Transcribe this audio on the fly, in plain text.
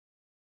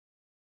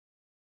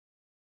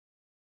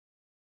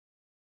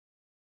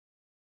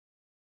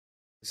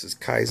This is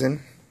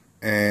Kaizen,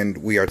 and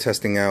we are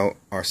testing out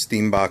our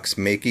STEAM Box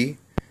Makey.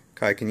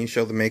 Kai, can you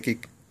show the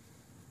Makey?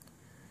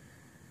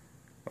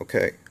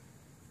 Okay.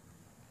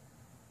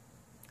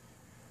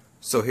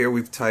 So here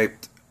we've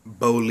typed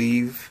bow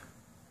leave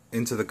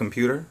into the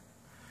computer,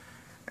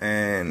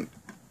 and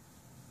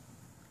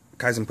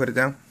Kaizen, put it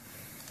down.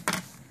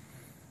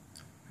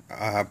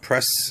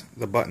 Press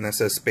the button that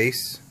says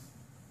space.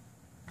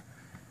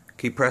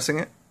 Keep pressing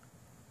it.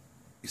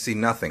 You see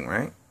nothing,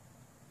 right?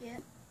 Yeah.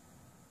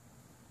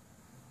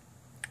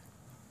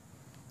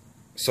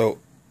 So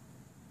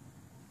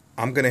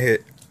I'm gonna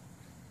hit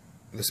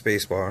the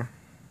space bar,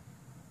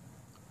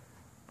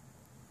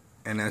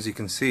 and as you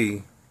can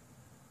see,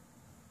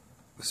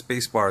 the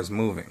space bar is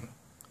moving.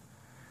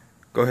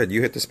 Go ahead,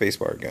 you hit the space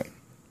bar again.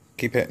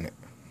 Keep hitting it.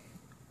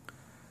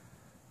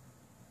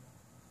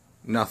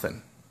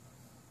 Nothing.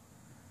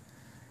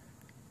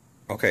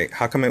 Okay,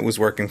 how come it was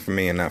working for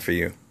me and not for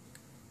you?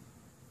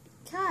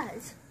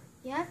 Because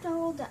you have to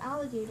hold the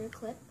alligator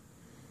clip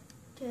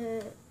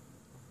to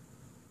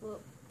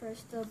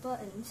press the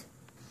buttons.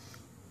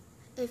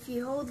 If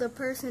you hold the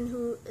person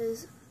who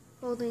is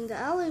holding the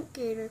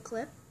alligator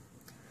clip,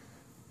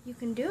 you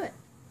can do it.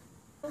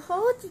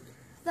 Hold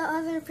the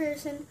other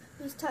person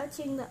who's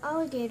touching the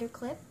alligator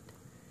clip,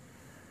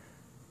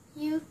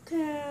 you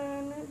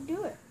can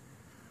do it.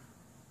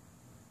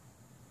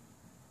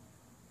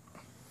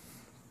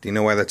 Do you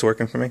know why that's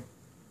working for me?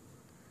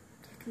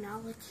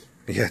 Technology.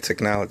 Yeah,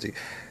 technology.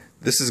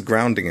 This is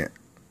grounding it.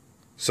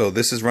 So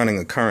this is running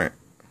a current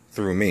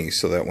through me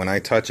so that when I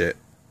touch it,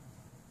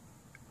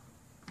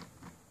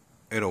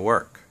 it'll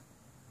work.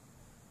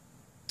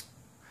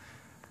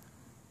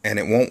 And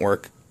it won't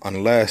work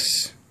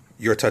unless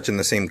you're touching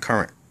the same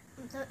current.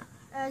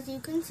 As you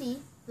can see,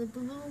 the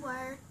blue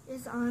wire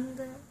is on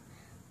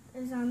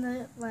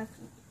the left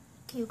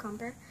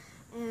cucumber,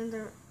 and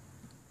the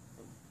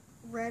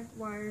red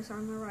wire is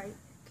on the right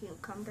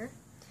cucumber.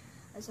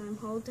 As I'm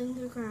holding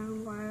the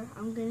ground wire,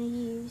 I'm going to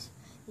use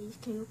these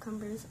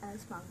cucumbers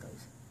as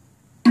bongos.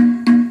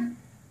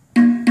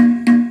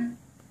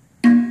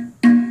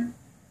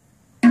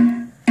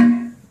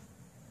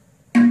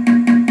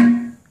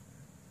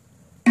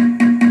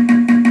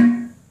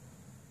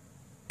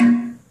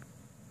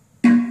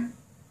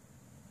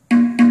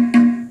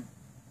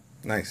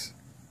 Nice.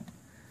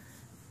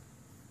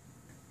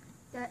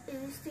 That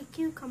is the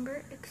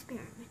cucumber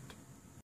experiment.